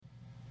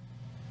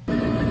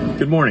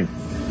Good morning.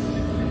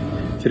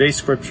 Today's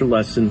scripture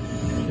lesson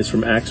is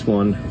from Acts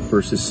 1,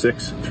 verses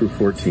 6 through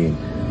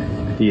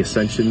 14, the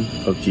ascension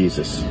of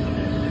Jesus.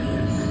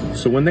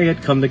 So when they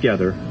had come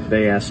together,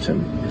 they asked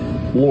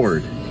him,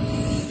 "Lord,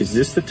 is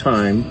this the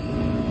time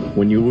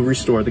when you will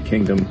restore the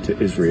kingdom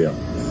to Israel?"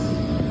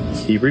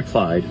 He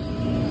replied,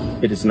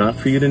 "It is not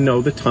for you to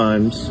know the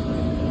times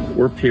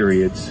or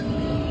periods,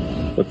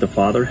 but the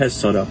Father has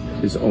set up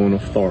his own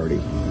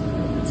authority.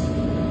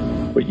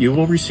 But you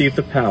will receive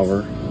the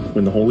power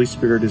when the Holy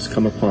Spirit has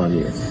come upon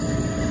you,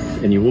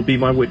 and you will be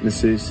my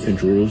witnesses in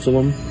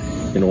Jerusalem,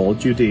 in all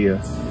Judea,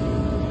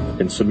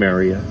 and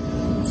Samaria,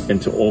 and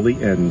to all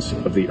the ends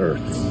of the earth."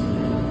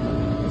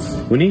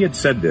 When he had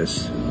said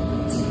this,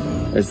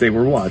 as they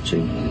were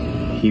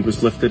watching, he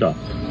was lifted up,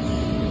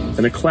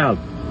 and a cloud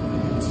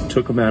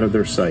took him out of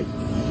their sight.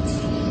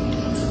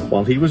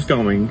 While he was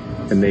going,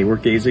 and they were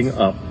gazing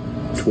up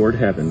toward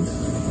heaven,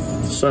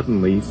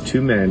 suddenly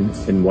 2 men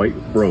in white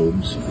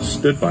robes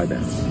stood by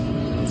them.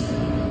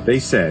 They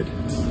said,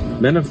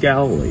 "Men of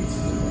Galilee,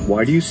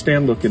 why do you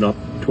stand looking up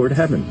toward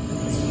heaven?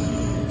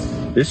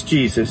 This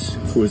Jesus,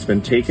 who has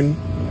been taken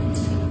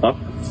up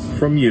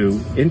from you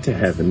into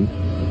heaven,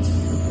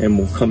 and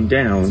will come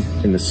down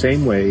in the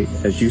same way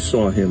as you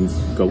saw him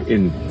go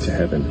into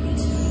heaven."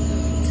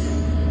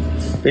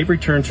 They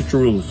returned to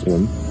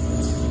Jerusalem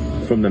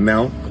from the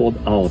mount called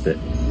Olivet,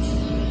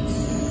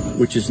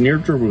 which is near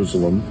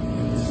Jerusalem,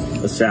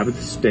 a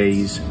Sabbath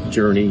day's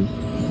journey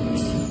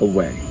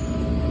away.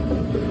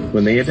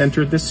 When they had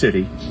entered the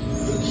city,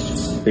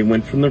 they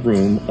went from the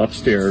room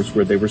upstairs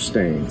where they were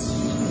staying.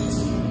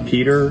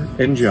 Peter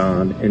and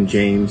John and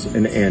James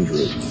and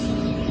Andrew,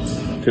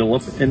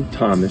 Philip and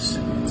Thomas,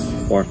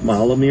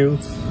 Bartholomew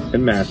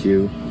and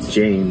Matthew,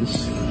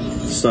 James,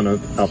 son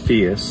of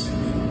Alphaeus,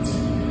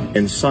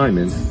 and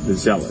Simon the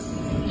Zealot,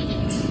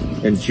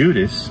 and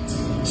Judas,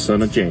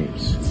 son of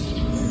James.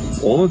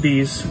 All of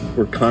these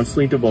were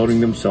constantly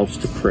devoting themselves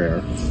to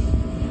prayer,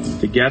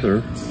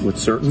 together with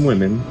certain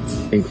women,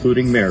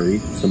 including Mary,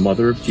 the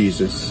mother of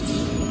Jesus,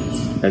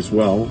 as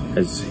well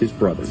as his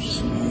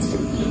brothers.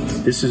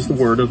 This is the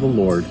word of the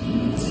Lord.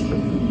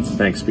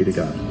 Thanks be to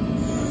God.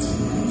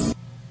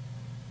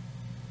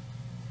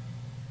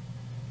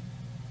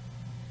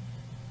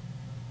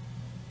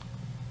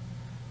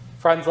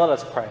 Friends, let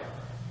us pray.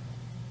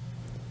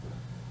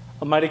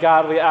 Almighty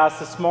God, we ask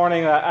this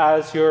morning that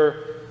as your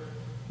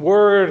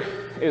word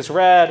is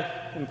read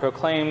and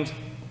proclaimed,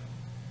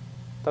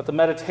 that the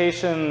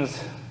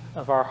meditations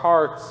of our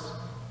hearts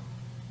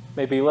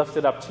may be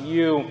lifted up to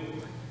you,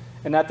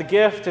 and that the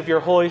gift of your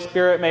Holy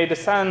Spirit may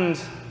descend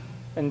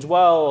and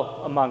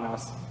dwell among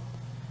us.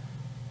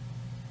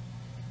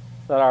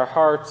 That our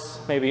hearts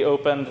may be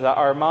opened, that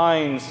our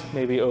minds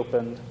may be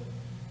opened,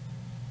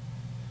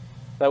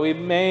 that we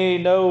may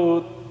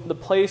know the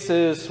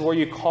places where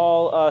you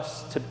call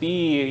us to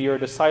be your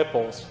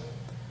disciples,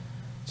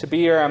 to be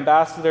your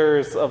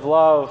ambassadors of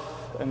love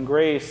and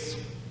grace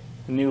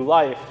and new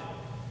life.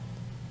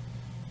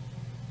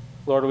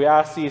 Lord, we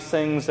ask these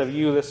things of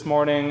you this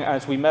morning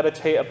as we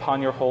meditate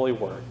upon your holy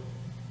word.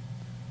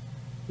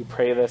 We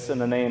pray this in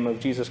the name of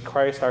Jesus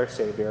Christ, our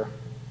Savior.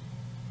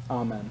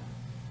 Amen.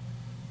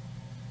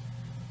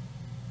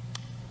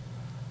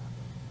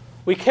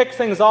 We kick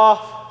things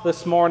off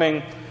this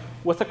morning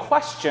with a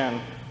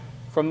question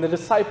from the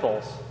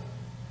disciples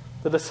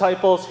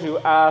who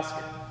ask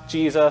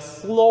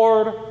Jesus,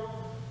 "Lord,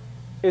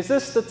 is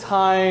this the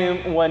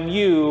time when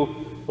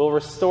you will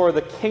restore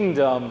the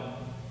kingdom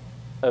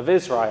of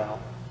Israel?"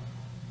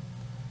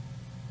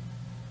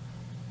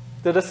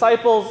 The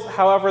disciples,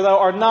 however, though,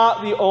 are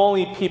not the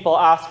only people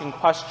asking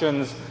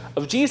questions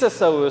of Jesus,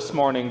 though, this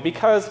morning,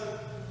 because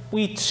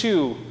we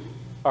too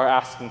are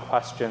asking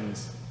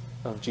questions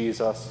of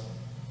Jesus.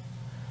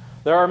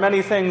 There are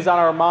many things on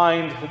our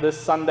mind this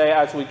Sunday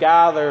as we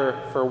gather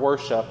for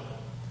worship.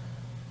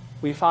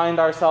 We find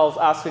ourselves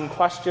asking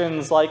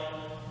questions like,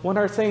 when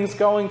are things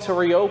going to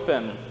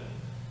reopen?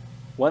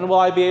 When will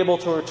I be able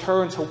to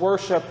return to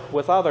worship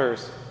with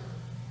others?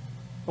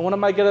 And what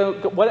am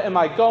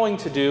I going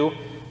to do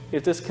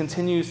if this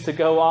continues to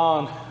go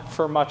on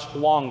for much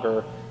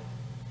longer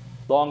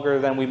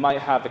than we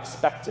might have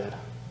expected?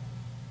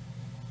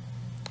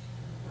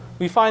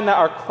 We find that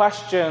our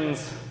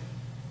questions,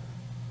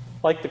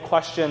 like the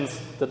questions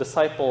the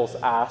disciples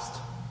asked,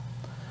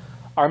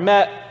 are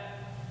met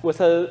with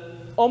an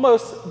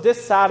almost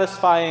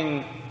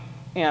dissatisfying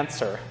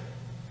answer,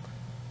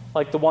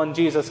 like the one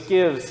Jesus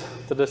gives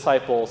the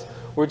disciples,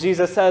 where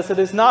Jesus says, "It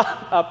is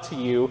not up to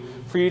you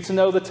for you to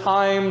know the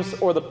times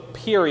or the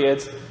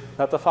periods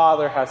that the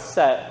Father has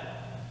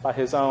set by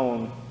his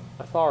own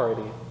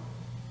authority."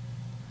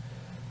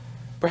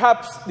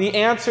 Perhaps the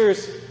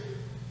answers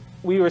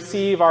we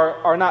receive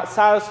are not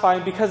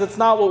satisfying because it's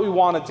not what we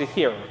wanted to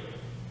hear.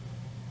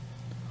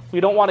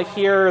 We don't want to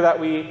hear that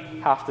we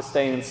have to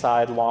stay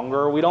inside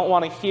longer. We don't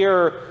want to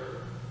hear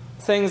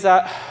things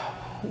that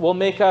will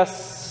make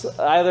us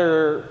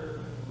either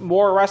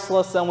more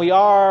restless than we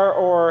are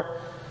or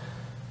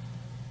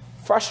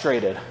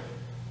frustrated.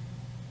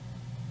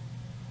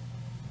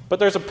 But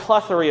there's a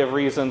plethora of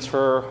reasons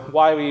for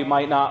why we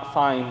might not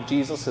find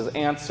Jesus'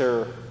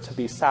 answer to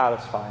be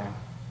satisfying.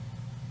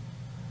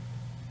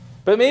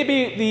 But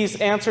maybe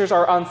these answers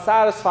are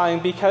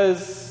unsatisfying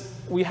because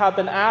we have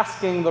been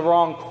asking the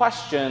wrong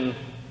question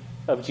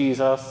of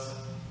Jesus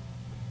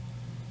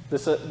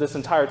this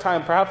entire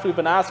time. Perhaps we've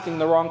been asking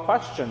the wrong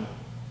question.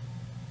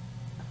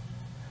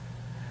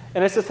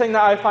 And it's the thing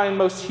that I find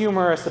most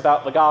humorous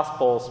about the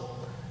Gospels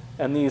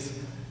and these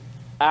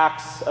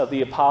Acts of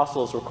the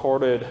Apostles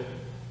recorded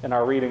in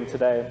our reading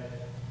today,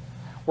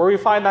 where we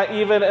find that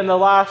even in the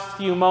last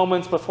few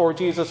moments before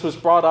Jesus was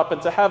brought up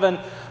into heaven,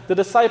 the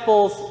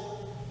disciples,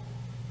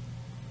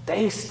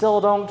 they still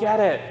don't get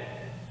it.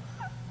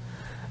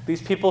 These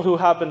people who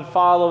have been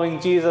following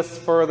Jesus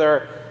for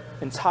their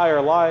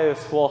entire lives,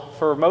 well,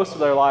 for most of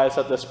their lives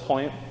at this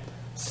point,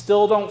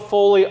 still don't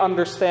fully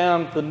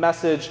understand the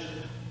message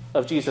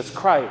of Jesus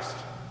Christ.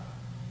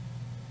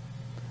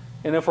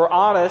 And if we're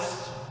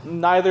honest,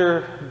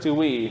 neither do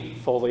we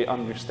fully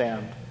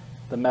understand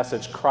the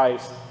message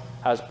Christ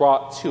has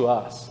brought to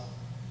us.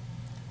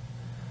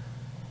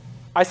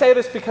 I say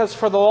this because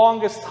for the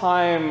longest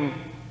time,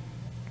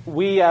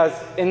 we as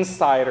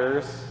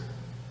insiders,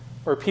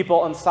 or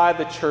people inside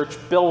the church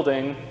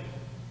building,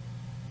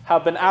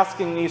 have been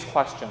asking these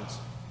questions.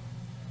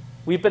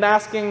 We've been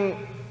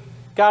asking,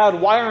 God,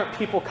 why aren't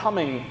people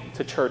coming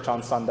to church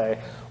on Sunday?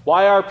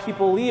 Why are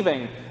people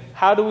leaving?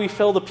 How do we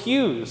fill the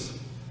pews?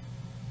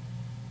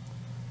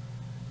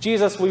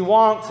 Jesus, we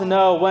want to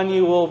know when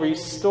you will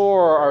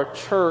restore our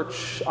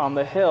church on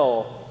the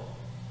hill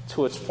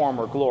to its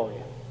former glory.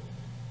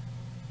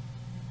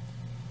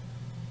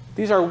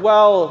 These are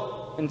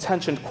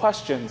well-intentioned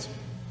questions,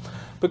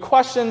 but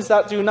questions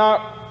that do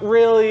not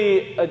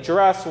really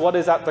address what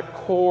is at the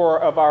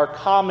core of our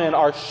common,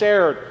 our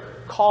shared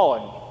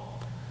calling,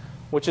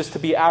 which is to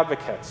be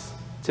advocates,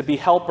 to be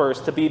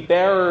helpers, to be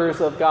bearers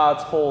of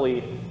God's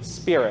Holy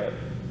Spirit.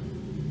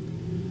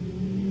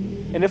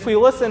 And if we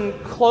listen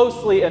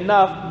closely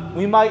enough,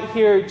 we might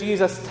hear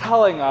Jesus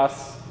telling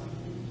us,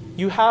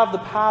 you have the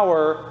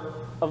power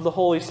of the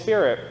Holy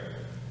Spirit.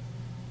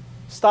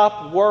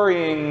 Stop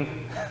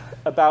worrying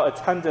about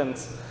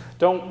attendance.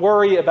 Don't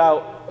worry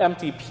about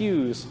empty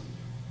pews.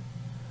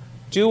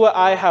 Do what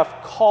I have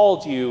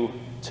called you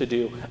to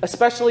do,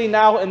 especially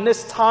now in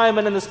this time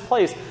and in this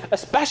place.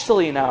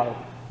 Especially now,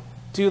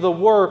 do the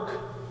work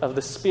of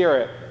the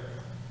Spirit.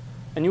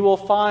 And you will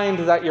find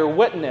that your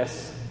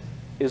witness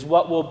is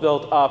what will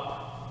build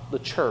up the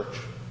church.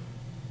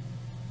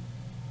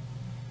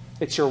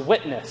 It's your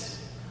witness,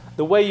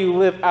 the way you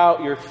live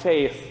out your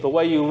faith, the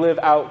way you live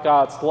out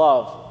God's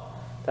love,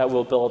 that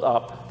will build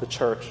up the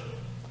church.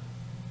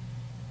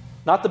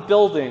 Not the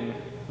building,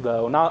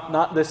 though,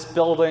 not this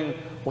building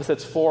with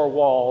its four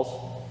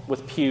walls,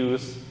 with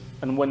pews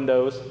and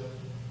windows,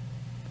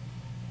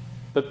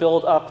 but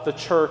build up the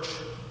church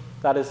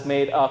that is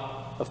made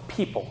up of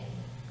people,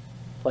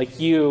 like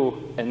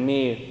you and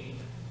me,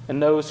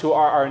 and those who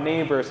are our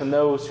neighbors and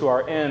those who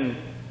are in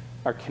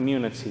our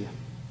community.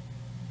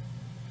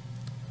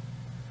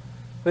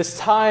 This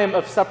time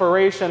of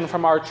separation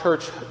from our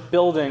church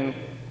building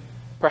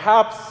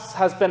perhaps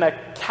has been a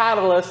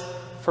catalyst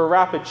for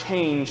rapid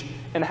change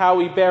in how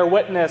we bear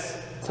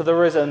witness to the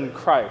risen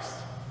Christ.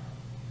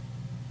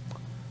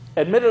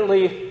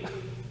 Admittedly,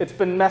 it's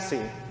been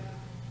messy.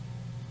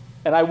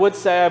 And I would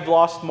say I've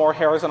lost more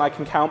hairs than I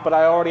can count, but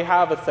I already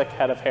have a thick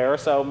head of hair,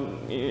 so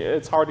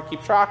it's hard to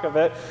keep track of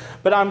it.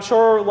 But I'm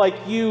sure, like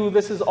you,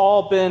 this has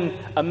all been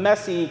a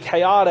messy,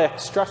 chaotic,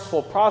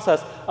 stressful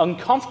process,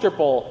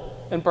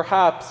 uncomfortable, and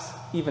perhaps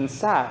even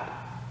sad.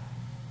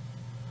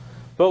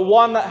 But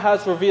one that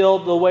has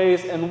revealed the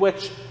ways in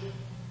which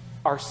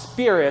our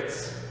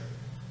spirits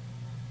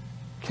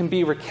can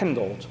be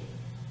rekindled.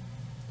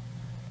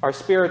 Our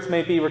spirits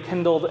may be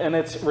rekindled in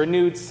its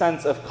renewed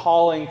sense of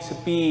calling to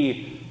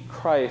be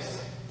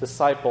Christ's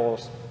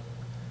disciples,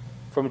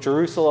 from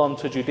Jerusalem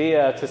to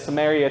Judea to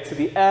Samaria to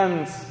the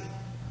ends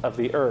of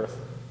the earth.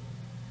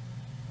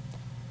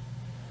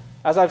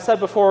 As I've said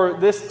before,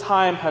 this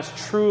time has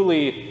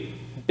truly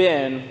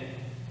been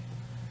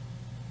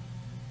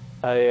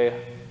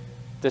a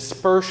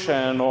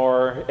dispersion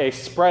or a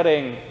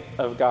spreading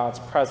of God's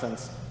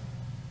presence.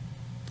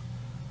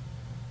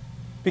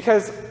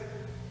 Because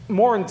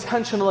more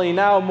intentionally,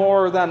 now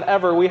more than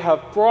ever, we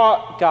have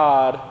brought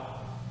God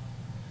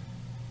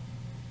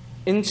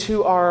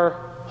into our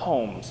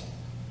homes,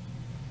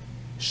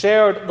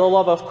 shared the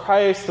love of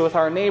Christ with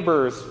our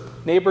neighbors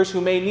who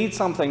may need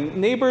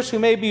something, neighbors who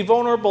may be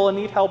vulnerable and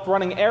need help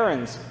running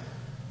errands.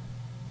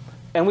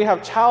 And we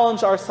have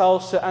challenged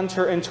ourselves to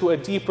enter into a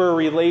deeper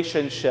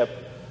relationship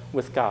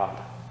with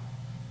God.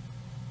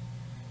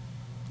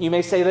 You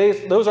may say,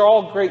 those are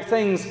all great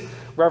things,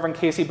 Reverend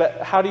Casey,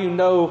 but how do you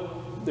know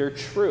they're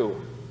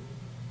true?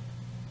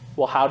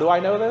 Well, how do I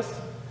know this?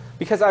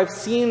 Because I've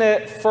seen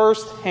it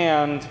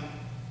firsthand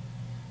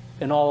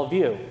in all of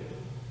you.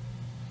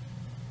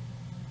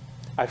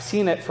 I've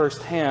seen it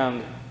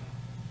firsthand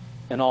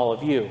in all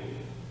of you.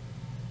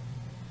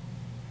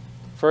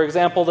 For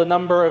example, the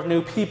number of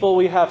new people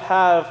we have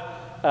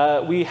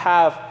we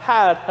have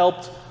had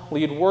helped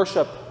lead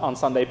worship on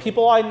Sunday.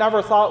 People I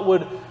never thought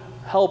would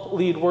help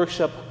lead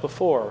worship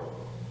before.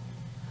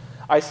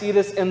 I see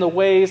this in the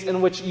ways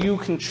in which you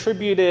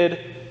contributed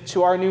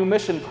to our new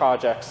mission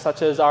projects,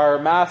 such as our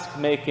mask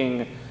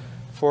making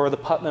for the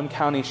Putnam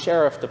County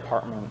Sheriff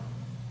Department.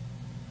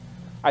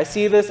 I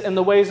see this in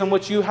the ways in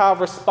which you have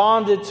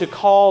responded to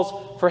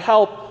calls for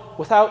help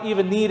without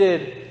even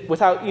needing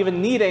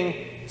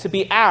to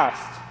be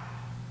asked.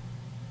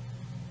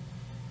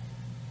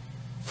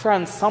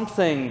 Friends,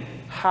 something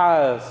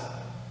has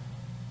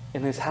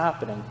and is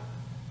happening.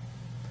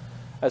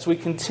 As we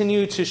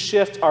continue to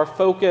shift our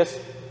focus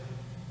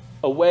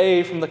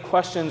away from the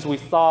questions we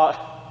thought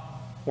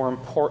were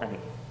important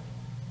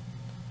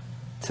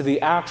to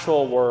the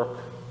actual work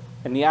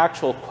and the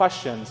actual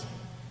questions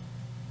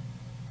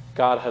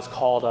God has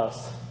called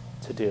us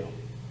to do.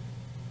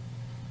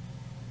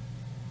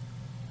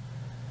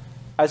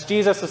 As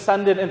Jesus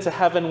ascended into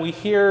heaven, we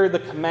hear the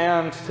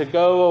command to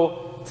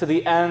go to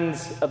the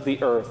ends of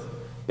the earth,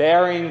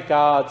 bearing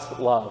God's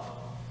love.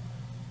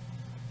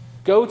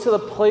 Go to the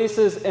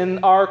places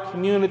in our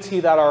community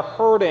that are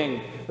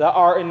hurting, that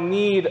are in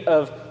need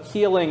of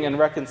healing and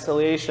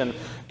reconciliation.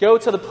 Go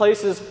to the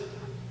places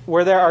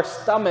where there are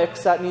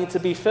stomachs that need to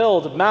be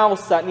filled,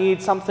 mouths that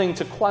need something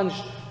to quench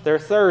their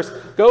thirst.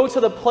 Go to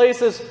the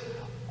places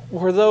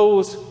where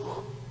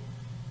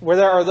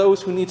there are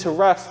those who need to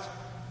rest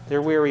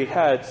their weary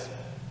heads.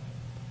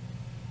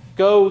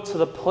 Go to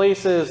the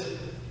places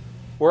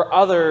where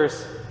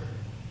others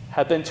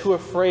have been too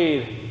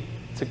afraid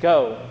to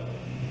go.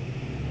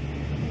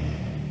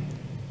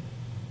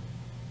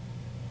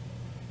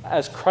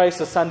 As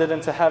Christ ascended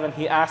into heaven,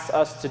 he asks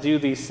us to do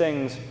these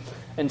things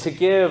and to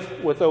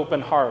give with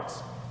open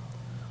hearts.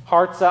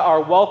 Hearts that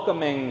are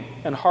welcoming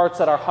and hearts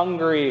that are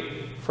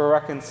hungry for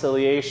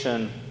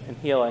reconciliation and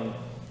healing.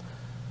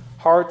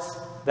 Hearts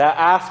that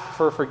ask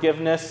for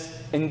forgiveness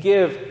and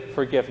give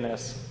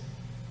forgiveness.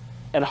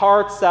 And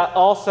hearts that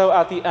also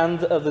at the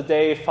end of the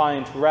day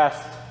find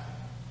rest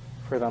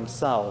for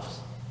themselves.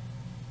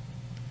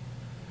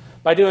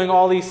 By doing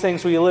all these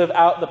things, we live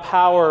out the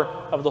power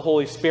of the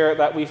Holy Spirit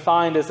that we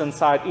find is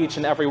inside each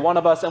and every one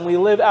of us, and we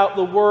live out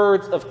the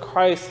words of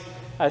Christ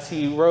as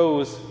he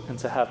rose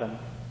into heaven.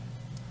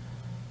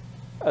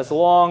 As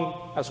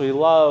long as we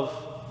love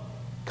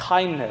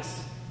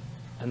kindness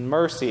and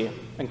mercy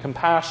and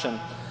compassion,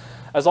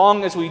 as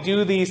long as we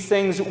do these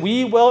things,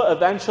 we will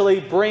eventually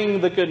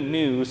bring the good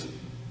news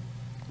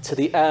to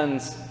the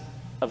ends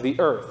of the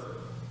earth.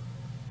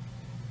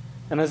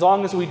 And as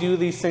long as we do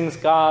these things,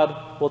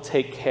 God will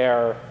take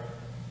care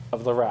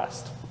of the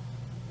rest.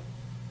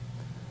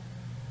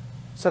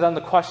 So then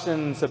the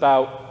questions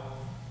about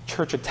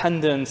church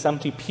attendance,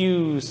 empty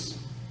pews,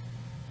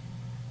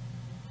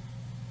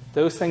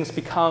 those things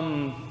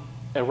become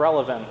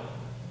irrelevant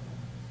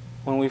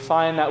when we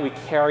find that we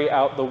carry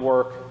out the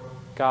work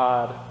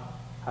God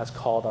has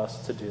called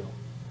us to do.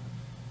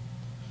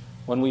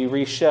 When we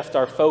reshift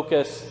our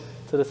focus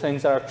to the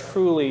things that are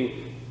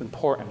truly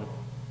important.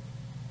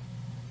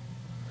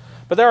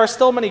 But there are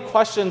still many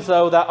questions,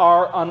 though, that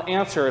are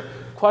unanswered,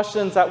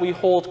 questions that we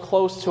hold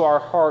close to our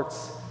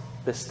hearts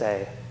this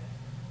day.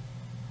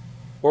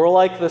 Or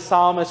like the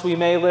psalmist, we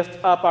may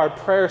lift up our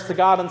prayers to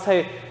God and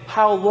say,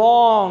 "How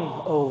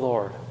long, O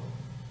Lord?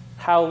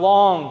 How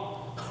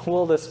long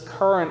will this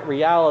current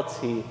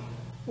reality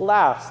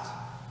last?"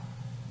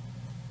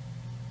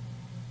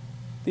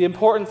 The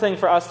important thing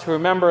for us to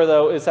remember,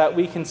 though, is that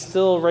we can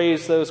still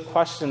raise those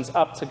questions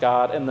up to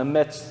God in the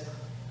midst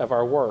of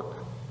our work.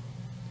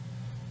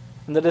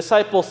 And the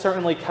disciples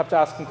certainly kept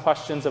asking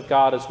questions of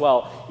God as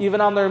well.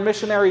 Even on their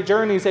missionary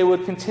journeys, they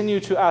would continue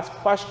to ask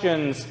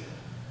questions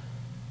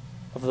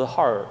of the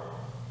heart.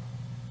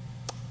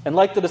 And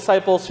like the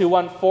disciples who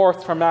went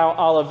forth from Mount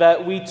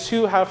Olivet, we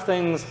too have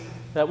things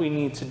that we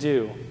need to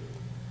do.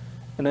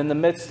 And in the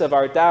midst of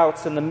our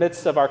doubts, in the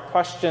midst of our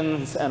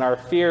questions and our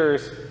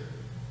fears,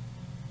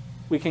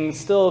 we can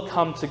still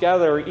come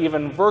together,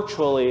 even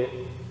virtually,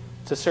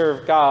 to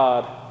serve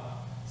God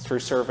through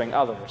serving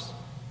others,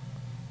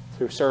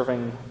 through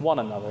serving one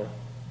another.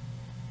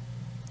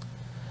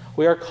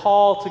 We are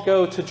called to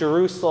go to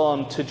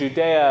Jerusalem, to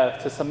Judea,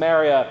 to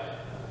Samaria,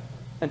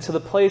 and to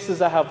the places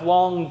that have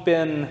long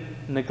been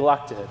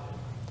neglected,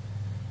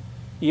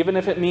 even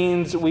if it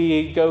means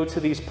we go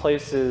to these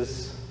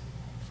places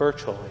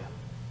virtually.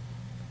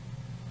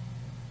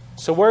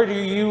 So where do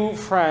you,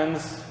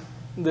 friends,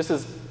 this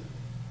is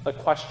a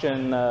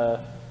question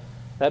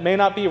that may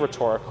not be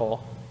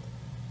rhetorical,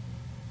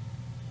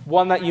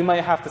 one that you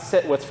might have to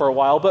sit with for a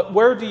while, but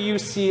where do you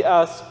see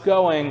us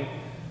going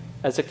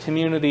as a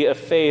community of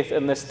faith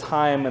in this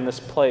time, in this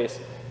place,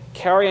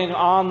 carrying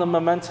on the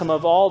momentum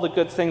of all the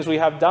good things we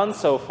have done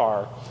so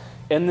far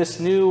in this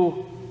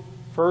new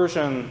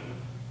version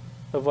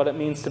of what it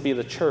means to be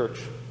the church?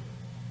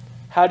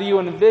 How do you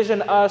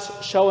envision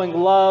us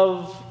showing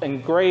love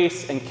and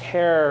grace and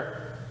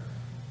care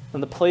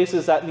in the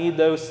places that need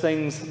those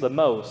things the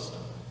most?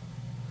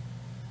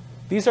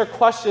 These are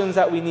questions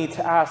that we need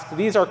to ask.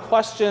 These are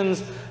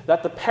questions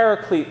that the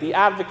Paraclete, the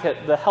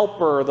Advocate, the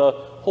Helper, the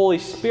Holy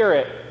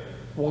Spirit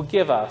will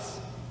give us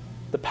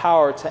the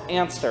power to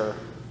answer.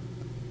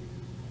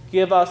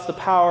 Give us the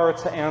power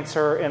to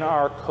answer in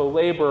our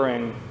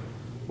co-laboring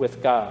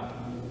with God.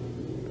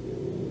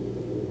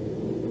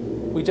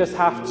 We just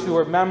have to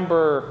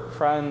remember,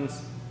 friends,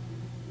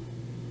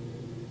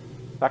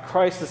 that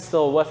Christ is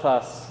still with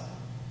us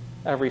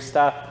every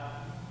step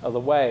of the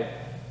way.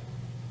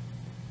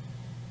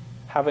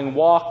 Having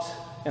walked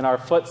in our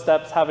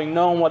footsteps, having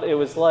known what it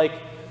was like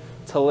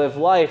to live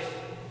life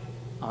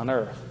on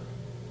earth.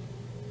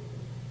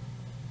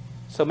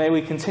 So may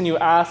we continue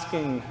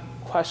asking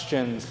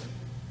questions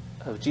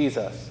of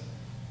Jesus,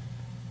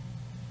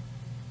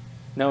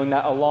 knowing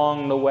that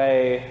along the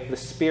way the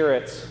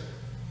Spirit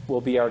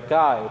will be our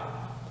guide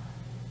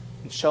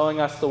and showing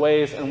us the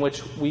ways in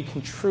which we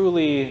can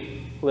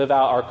truly live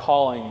out our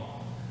calling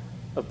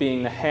of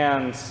being the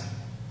hands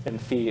and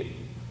feet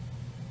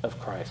of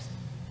Christ.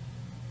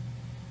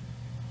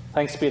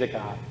 Thanks be to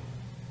God.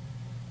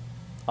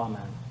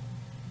 Amen.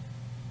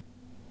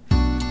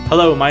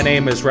 Hello, my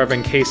name is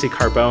Reverend Casey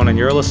Carbone, and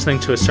you're listening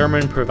to a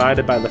sermon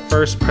provided by the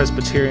First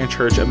Presbyterian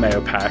Church at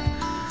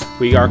Mahopac.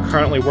 We are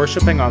currently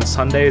worshiping on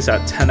Sundays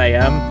at 10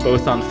 a.m.,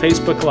 both on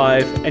Facebook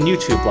Live and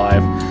YouTube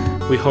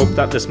Live. We hope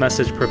that this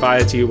message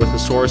provides you with a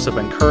source of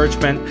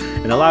encouragement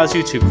and allows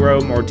you to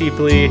grow more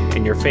deeply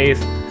in your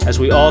faith as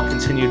we all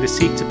continue to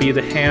seek to be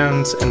the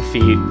hands and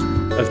feet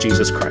of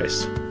Jesus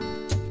Christ.